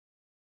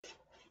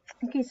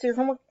Okay, so your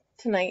homework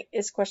tonight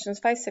is questions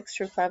 5, 6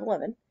 through 5,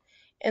 11.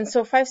 And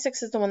so 5,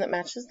 6 is the one that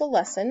matches the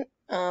lesson.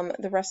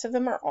 The rest of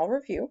them are all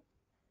review.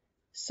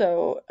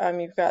 So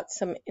you've got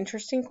some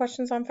interesting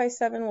questions on 5,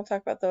 7. We'll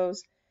talk about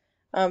those.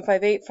 5,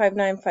 8, 5,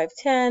 9, 5,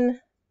 10,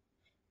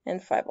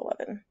 and 5,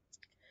 11.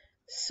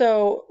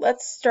 So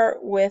let's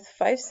start with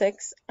 5,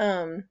 6.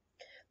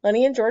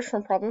 Lenny and George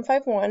from problem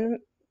 5-1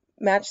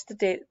 matched the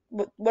data.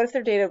 What if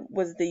their data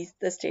was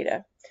this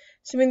data?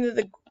 Assuming that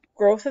the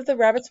growth of the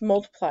rabbits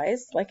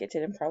multiplies, like it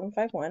did in problem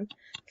 5-1,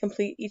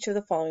 complete each of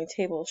the following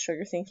tables. Show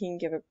your thinking,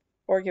 give a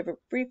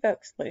brief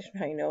explanation of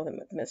how you know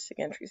what the missing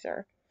entries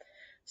are.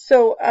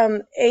 So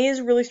A is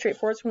really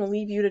straightforward, so I'm going to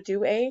leave you to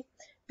do A.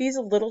 B is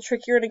a little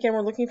trickier, and again,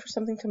 we're looking for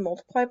something to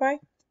multiply by.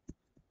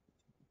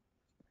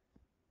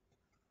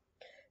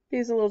 B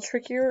is a little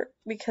trickier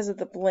because of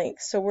the blank.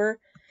 So we're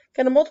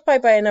going to multiply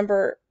by a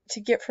number to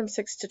get from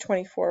 6 to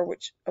 24,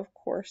 which of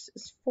course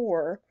is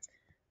 4.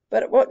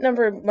 But what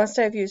number must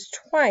I have used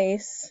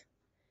twice?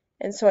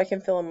 And so I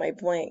can fill in my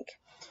blank.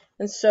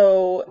 And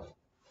so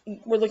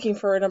we're looking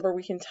for a number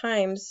we can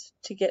times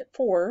to get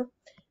 4,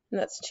 and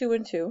that's 2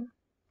 and 2.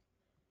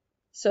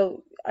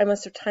 So I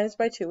must have times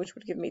by 2, which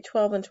would give me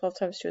 12, and 12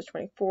 times 2 is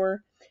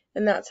 24.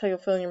 And that's how you'll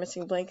fill in your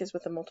missing blank, is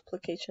with a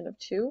multiplication of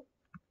 2.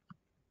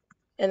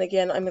 And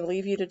again, I'm going to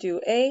leave you to do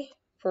A.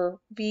 For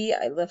B,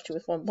 I left you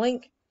with one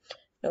blank.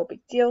 No big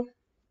deal.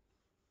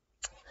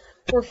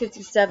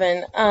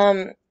 457.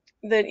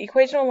 The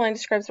equational line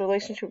describes the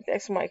relationship with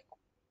x and y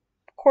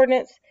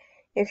coordinates.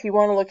 If you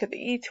want to look at the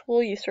E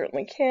tool, you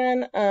certainly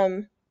can.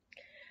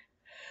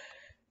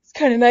 It's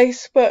kind of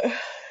nice, but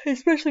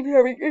especially if you're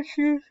having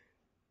issues,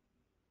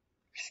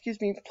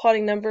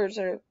 plotting numbers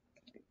or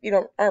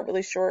aren't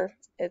really sure,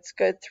 it's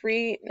good.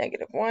 3,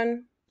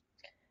 -1,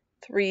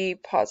 3,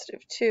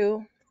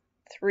 +2,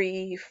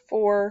 3,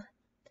 4.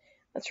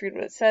 Let's read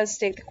what it says.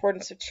 State the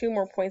coordinates of 2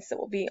 more points that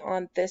will be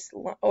on this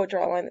line. Oh,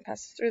 draw a line that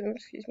passes through them,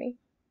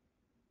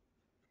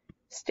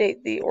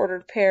 State the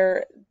ordered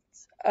pair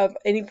of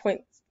any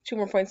point, 2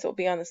 more points that will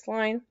be on this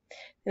line.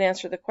 Then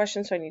answer the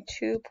question, so I need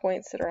 2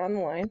 points that are on the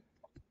line.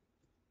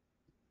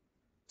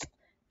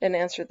 Then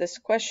answer this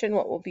question,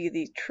 what will be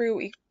the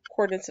true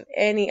coordinates of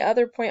any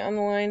other point on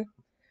the line?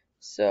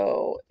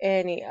 So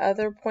any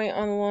other point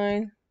on the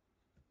line.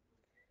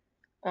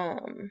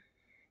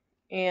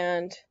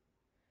 And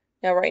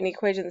now write an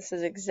equation that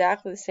says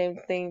exactly the same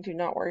thing. Do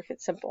not worry if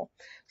it's simple.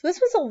 So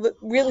this was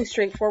really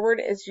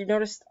straightforward. As you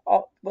notice,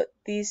 what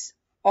these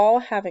all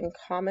have in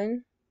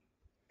common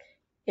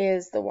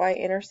is the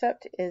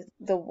y-intercept, is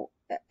the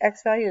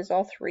x value is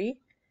all 3.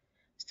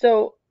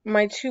 So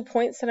my 2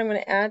 points that I'm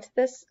going to add to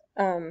this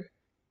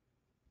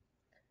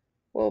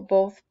will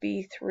both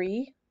be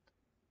 3.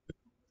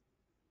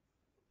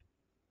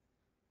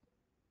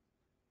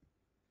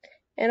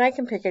 And I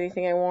can pick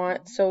anything I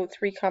want, so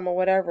 3,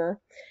 whatever,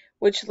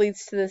 which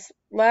leads to this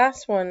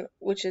last one,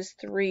 which is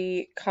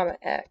 3,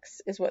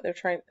 x is what they're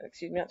trying,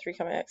 not 3,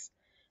 x,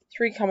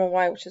 3,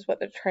 y, which is what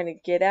they're trying to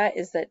get at,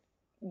 is that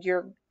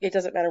it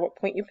doesn't matter what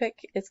point you pick,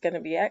 it's going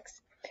to be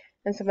x.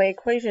 And so my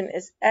equation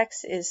is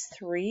x is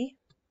 3.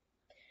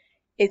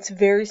 It's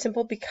very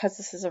simple because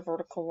this is a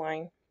vertical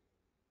line.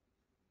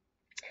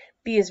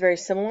 B is very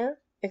similar,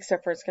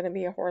 except for it's going to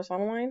be a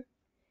horizontal line.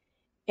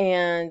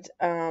 And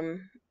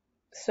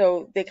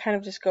so they kind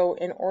of just go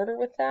in order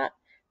with that.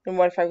 And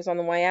what if I was on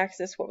the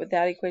y-axis? What would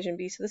that equation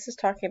be? So this is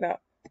talking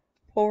about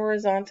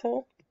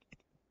horizontal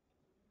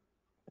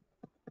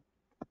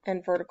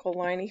and vertical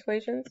line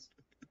equations.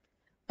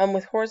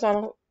 With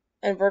horizontal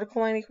and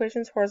vertical line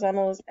equations,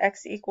 horizontal is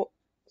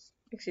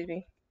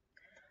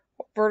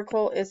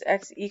vertical is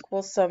x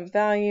equals some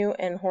value,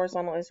 and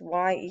horizontal is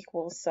y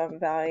equals some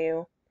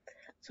value.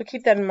 So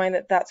keep that in mind,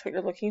 that that's what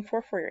you're looking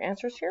for your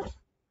answers here.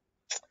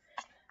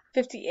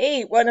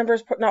 58, what number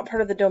is not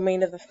part of the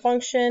domain of the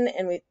function?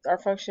 And our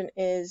function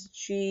is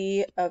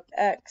g of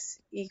x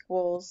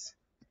equals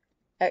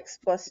x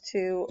plus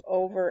 2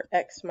 over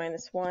x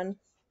minus 1.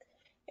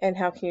 And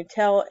how can you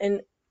tell?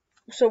 And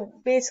so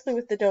basically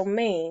with the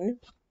domain,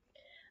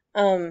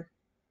 we're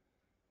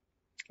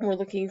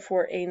looking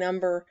for a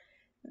number,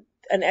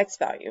 an x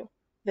value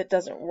that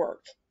doesn't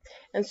work.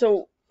 And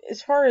so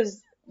as far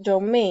as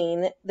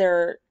domain,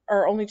 there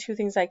are only 2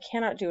 things I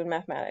cannot do in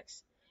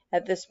mathematics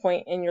at this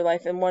point in your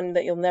life, and one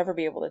that you'll never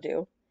be able to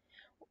do.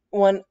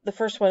 The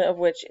first one of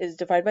which is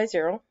divide by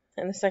 0,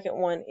 and the second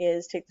one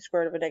is take the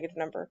square root of a negative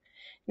number.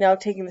 Now,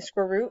 taking the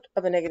square root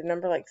of a negative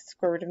number, like the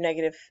square root of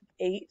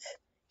 -8,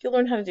 you'll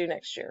learn how to do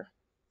next year.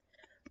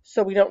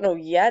 So we don't know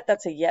yet.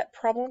 That's a yet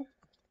problem.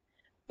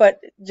 But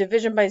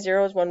division by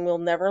 0 is one we'll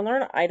never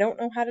learn. I don't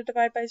know how to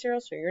divide by 0,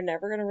 so you're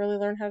never going to really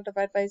learn how to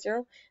divide by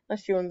 0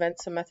 unless you invent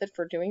some method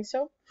for doing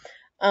so.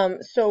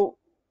 So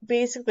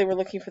basically, we're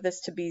looking for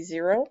this to be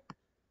 0.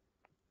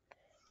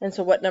 And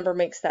so what number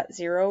makes that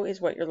 0 is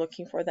what you're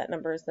looking for. That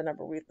number is the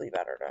number we'd leave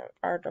out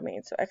our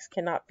domain. So x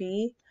cannot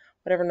be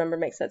whatever number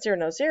makes that 0.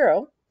 Now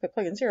 0, if I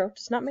plug in 0,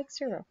 does not make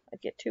 0. I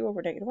get 2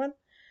 over -1,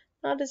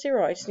 not a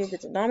 0. I just need the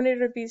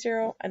denominator to be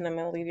 0, and I'm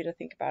going to leave you to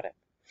think about it.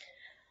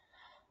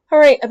 All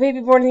right, a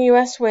baby born in the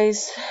U.S.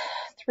 weighs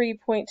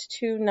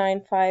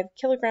 3.295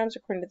 kilograms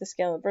according to the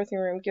scale in the birthing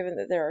room, given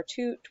that there are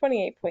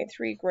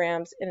 28.3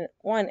 grams in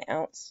 1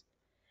 ounce.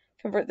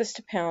 Convert this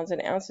to pounds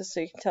and ounces so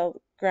you can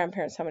tell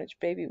grandparents how much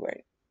the baby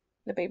weighed.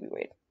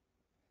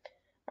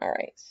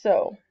 Alright,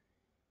 so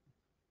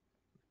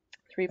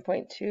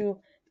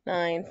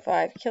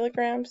 3.295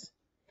 kilograms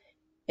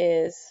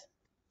is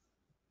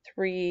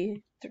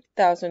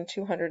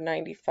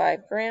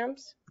 3,295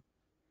 grams.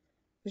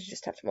 You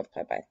just have to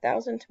multiply by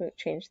 1,000 to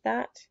change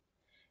that.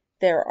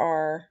 There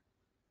are,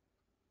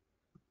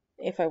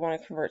 if I want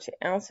to convert to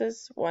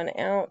ounces, 1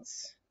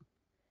 ounce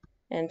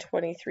and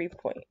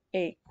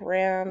 23.8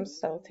 grams.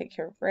 So I'll take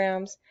care of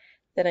grams.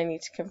 Then I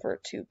need to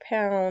convert to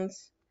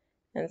pounds.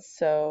 And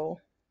so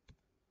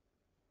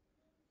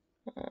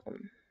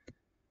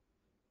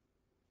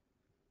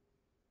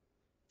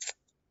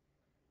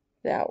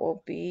that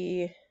will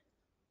be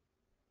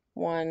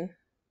 1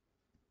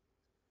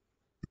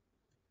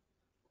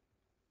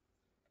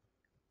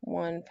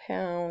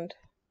 pound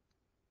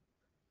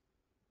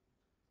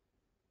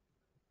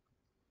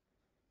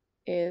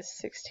is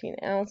 16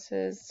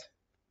 ounces.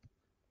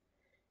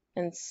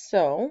 And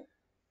so,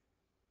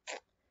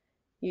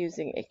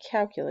 using a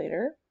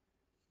calculator,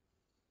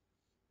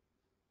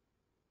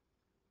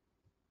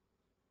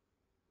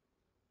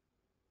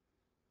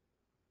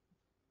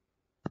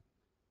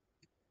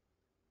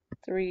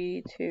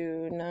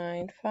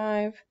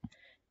 $3,295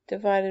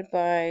 divided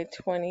by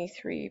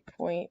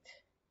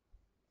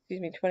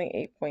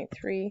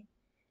 28.3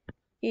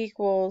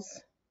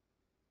 equals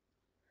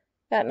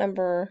that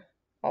number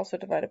also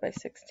divided by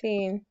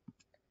 16.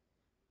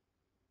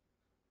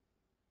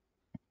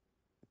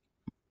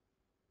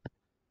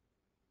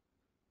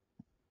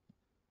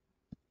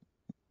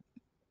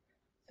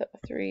 So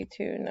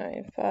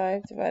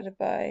 3,295 divided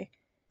by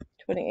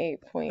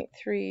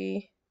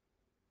 28.3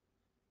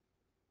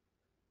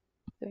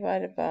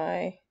 divided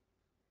by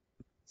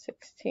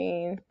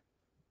 16.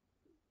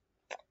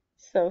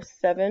 So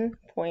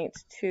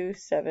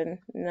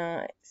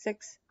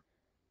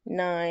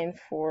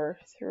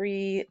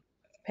 7.2796943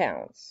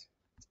 pounds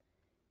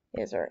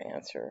is our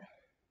answer.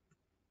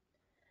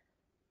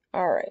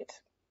 All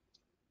right.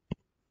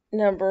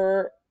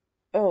 Lovely.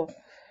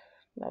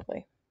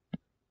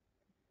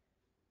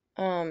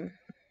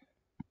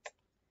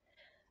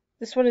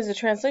 This one is a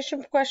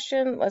translation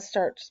question. Let's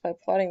start just by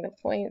plotting the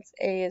points.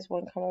 A is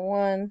 1,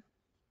 1.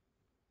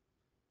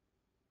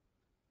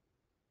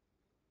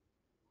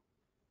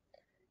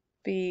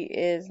 B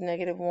is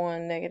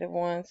 -1,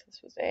 -1. So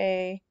this was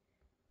A.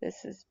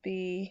 This is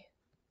B.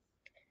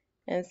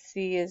 And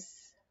C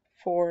is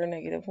 4,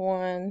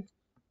 -1.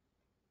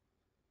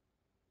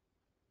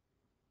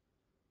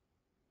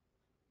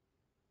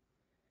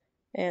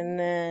 And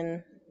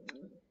then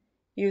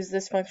use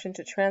this function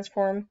to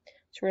transform.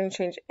 So we're going to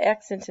change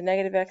x into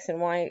 -x,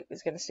 and y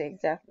is going to stay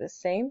exactly the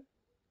same.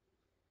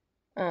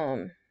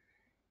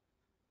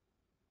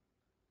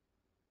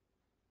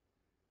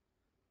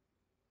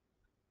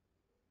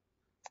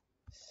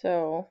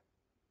 So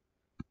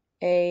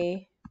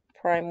A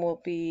prime will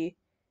be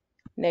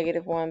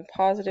 -1,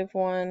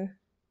 +1.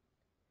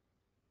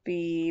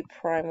 B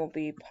prime will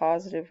be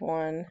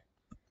 +1,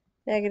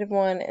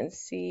 -1. And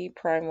C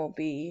prime will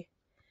be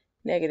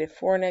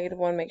 -4,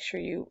 -1. Make sure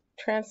you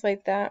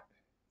translate that.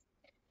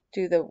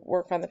 Do the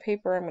work on the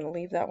paper. I'm going to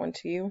leave that one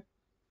to you.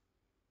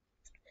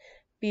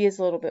 B is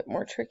a little bit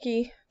more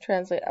tricky.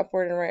 Translate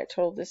upward and right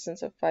total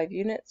distance of 5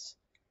 units.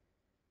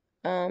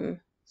 So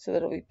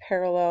that'll be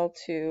parallel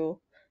to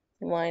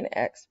line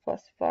x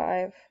plus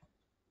 5.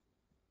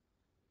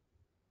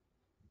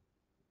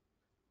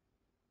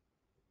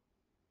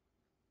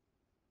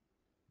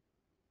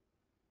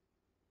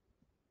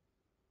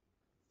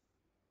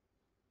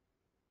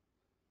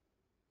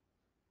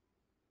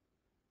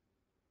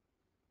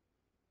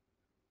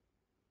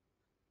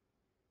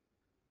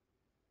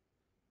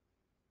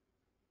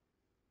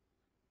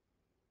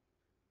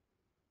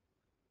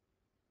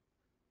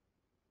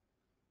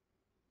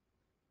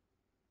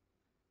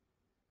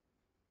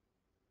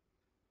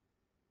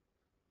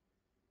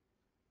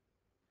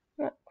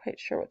 Not quite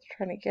sure what they're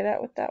trying to get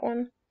at with that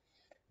one.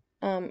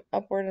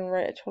 Upward and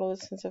right a total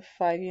distance of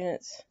 5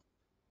 units.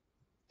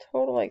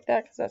 Total like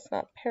that because that's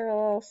not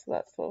parallel, so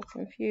that's a little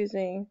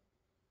confusing.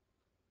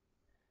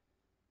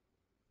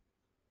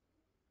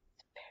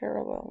 It's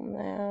parallel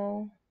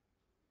now.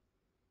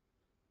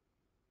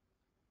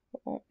 It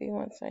won't be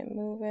once I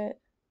move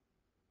it.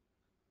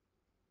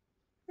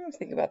 Let's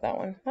think about that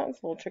one. That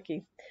one's a little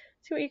tricky.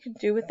 See what you can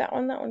do with that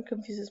one. That one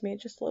confuses me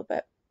just a little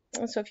bit.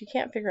 So if you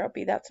can't figure out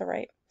B, that's all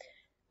right.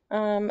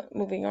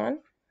 Moving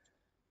on.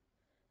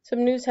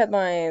 Some news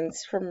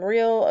headlines from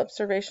real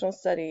observational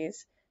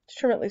studies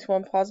determine at least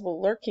one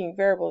plausible lurking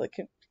variable that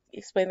could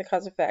explain the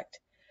cause effect.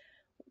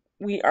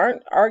 We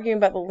aren't arguing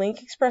about the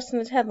link expressed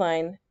in the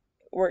headline.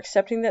 We're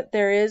accepting that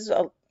there is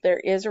a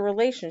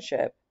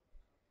relationship,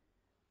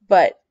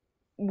 but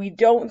we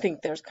don't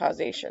think there's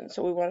causation.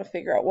 So we want to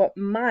figure out what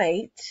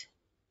might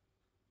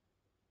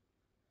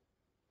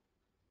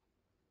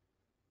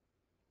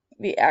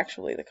be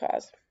actually the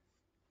cause.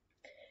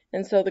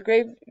 And so the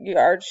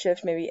graveyard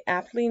shift may be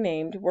aptly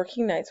named.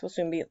 Working nights will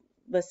soon be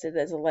listed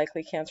as a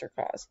likely cancer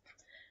cause.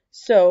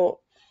 So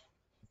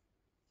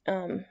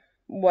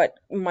what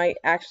might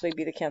actually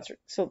be the cancer?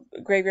 So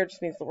graveyard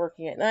just means the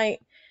working at night.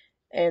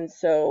 And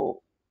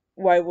so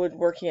why would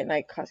working at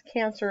night cause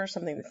cancer?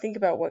 Something to think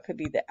about. What could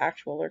be the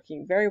actual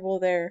lurking variable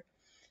there?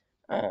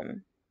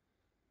 And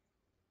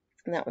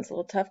that one's a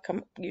little tough.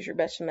 Use your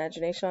best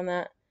imagination on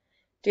that.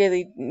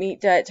 Daily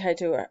meat diet tied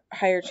to a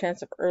higher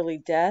chance of early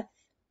death.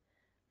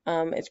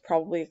 It's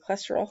probably a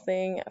cholesterol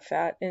thing, a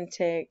fat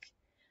intake,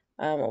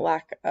 a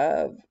lack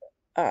of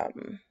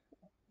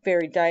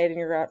varied diet in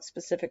your gut,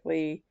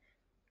 specifically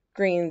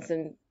greens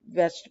and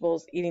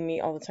vegetables. Eating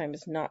meat all the time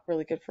is not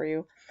really good for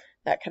you.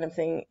 That kind of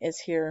thing is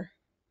here.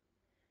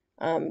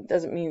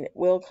 Doesn't mean it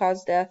will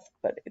cause death,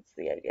 but it's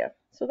the idea.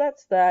 So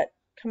that's that.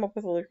 Come up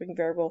with a lurking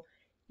variable.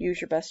 Use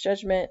your best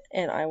judgment,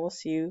 and I will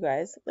see you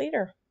guys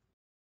later.